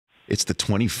It's the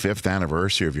 25th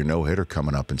anniversary of your no-hitter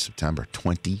coming up in September.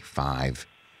 25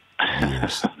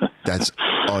 years. That's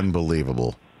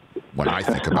unbelievable when I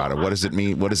think about it. What does it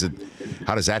mean?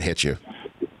 How does that hit you?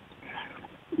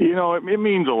 You know, it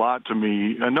means a lot to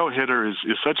me. A no-hitter is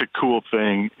such a cool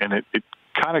thing, and it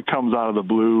kind of comes out of the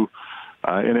blue.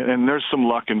 And there's some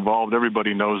luck involved.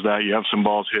 Everybody knows that. You have some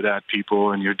balls hit at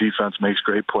people, and your defense makes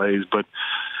great plays. But,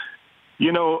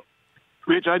 you know,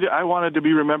 Rich, I wanted to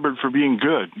be remembered for being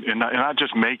good, and not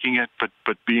just making it,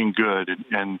 but being good.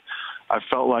 And I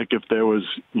felt like if there was,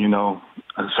 you know,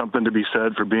 something to be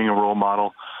said for being a role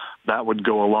model, that would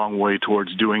go a long way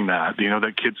towards doing that. You know,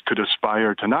 that kids could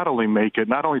aspire to not only make it,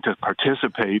 not only to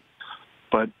participate,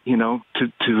 but, you know,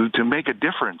 to make a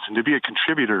difference and to be a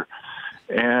contributor.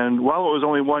 And while it was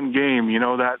only one game, you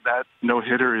know, that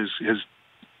no-hitter is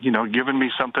you know, given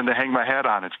me something to hang my hat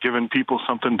on. It's given people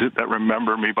something that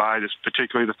remember me by, just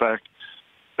particularly the fact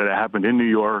that it happened in New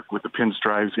York with the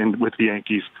pinstripes with the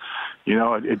Yankees. You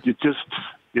know,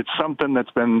 it's something that's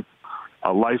been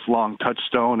a lifelong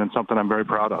touchstone and something I'm very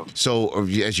proud of. So,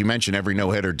 as you mentioned, every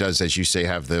no-hitter does, as you say,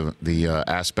 have the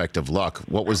aspect of luck.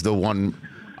 What was the one?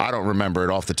 I don't remember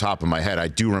it off the top of my head. I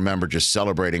do remember just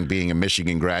celebrating being a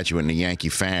Michigan graduate and a Yankee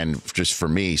fan, just for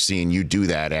me, seeing you do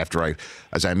that after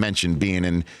as I mentioned, being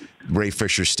in Ray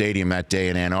Fisher Stadium that day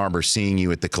in Ann Arbor, seeing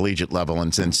you at the collegiate level,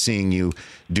 and then seeing you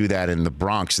do that in the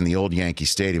Bronx in the old Yankee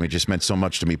Stadium. It just meant so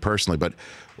much to me personally. But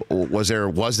was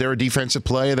there a defensive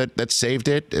play that saved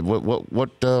it?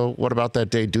 What about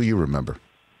that day do you remember?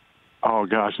 Oh,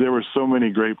 gosh, there were so many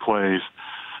great plays.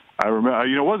 I remember,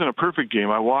 you know, it wasn't a perfect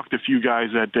game. I walked a few guys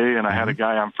that day, and I had a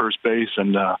guy on first base,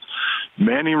 and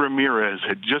Manny Ramirez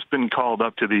had just been called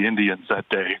up to the Indians that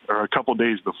day, or a couple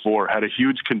days before, had a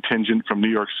huge contingent from New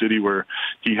York City where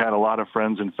he had a lot of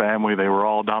friends and family. They were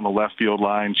all down the left field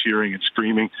line cheering and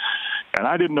screaming, and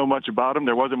I didn't know much about him.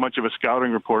 There wasn't much of a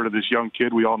scouting report of this young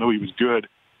kid. We all knew he was good,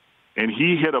 and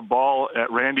he hit a ball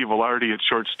at Randy Velarde at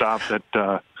shortstop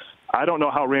that I don't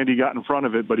know how Randy got in front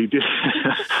of it, but he did.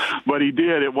 But he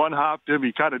did. It one-hopped him.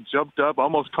 He kind of jumped up,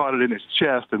 almost caught it in his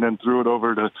chest, and then threw it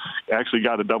over to actually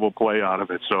got a double play out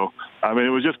of it. So, I mean, it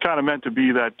was just kind of meant to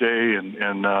be that day, and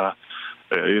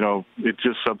you know, it's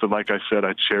just something, like I said,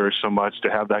 I cherish so much to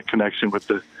have that connection with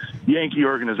the Yankee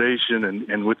organization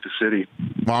and with the city.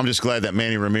 Well, I'm just glad that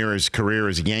Manny Ramirez's career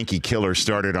as a Yankee killer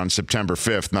started on September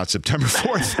 5th, not September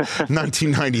 4th,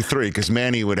 1993, because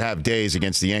Manny would have days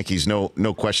against the Yankees, no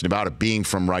question about it, being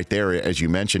from right there, as you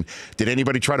mentioned. Did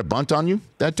anybody try to bunt on you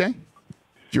that day? Do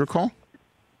you recall?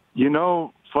 You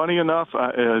know, funny enough,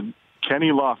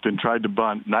 Kenny Lofton tried to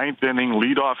bunt. Ninth inning,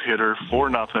 leadoff hitter,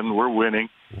 4-0. We're winning.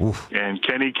 Oof. And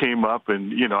Kenny came up,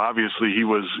 and, you know, obviously he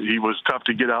was tough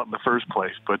to get out in the first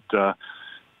place, but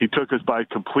he took us by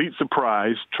complete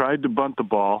surprise, tried to bunt the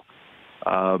ball,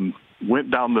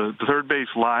 went down the third base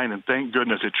line, and thank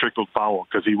goodness it trickled foul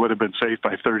because he would have been safe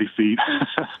by 30 feet.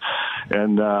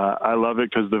 And I love it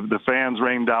because the fans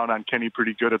rained down on Kenny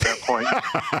pretty good at that point.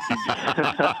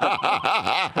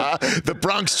 The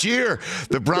Bronx cheer.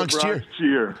 The Bronx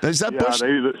cheer. Is that Bush?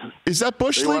 Is that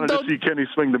Bush League, though? They wanted to see Kenny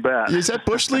swing the bat. Is that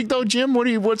Bush League, though, Jim?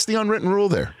 What's the unwritten rule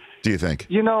there, do you think?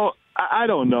 You know, I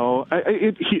don't know.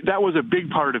 That was a big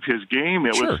part of his game.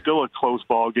 It was still a close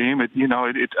ball game.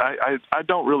 I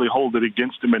don't really hold it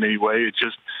against him in any way.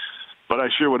 But I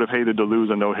sure would have hated to lose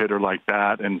a no-hitter like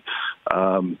that. And,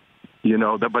 you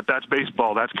know, but that's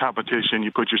baseball. That's competition.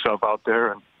 You put yourself out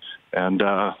there, and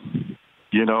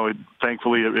you know,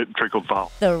 thankfully it trickled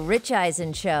foul. The Rich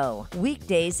Eisen Show,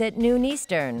 weekdays at noon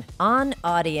Eastern on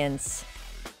Audience.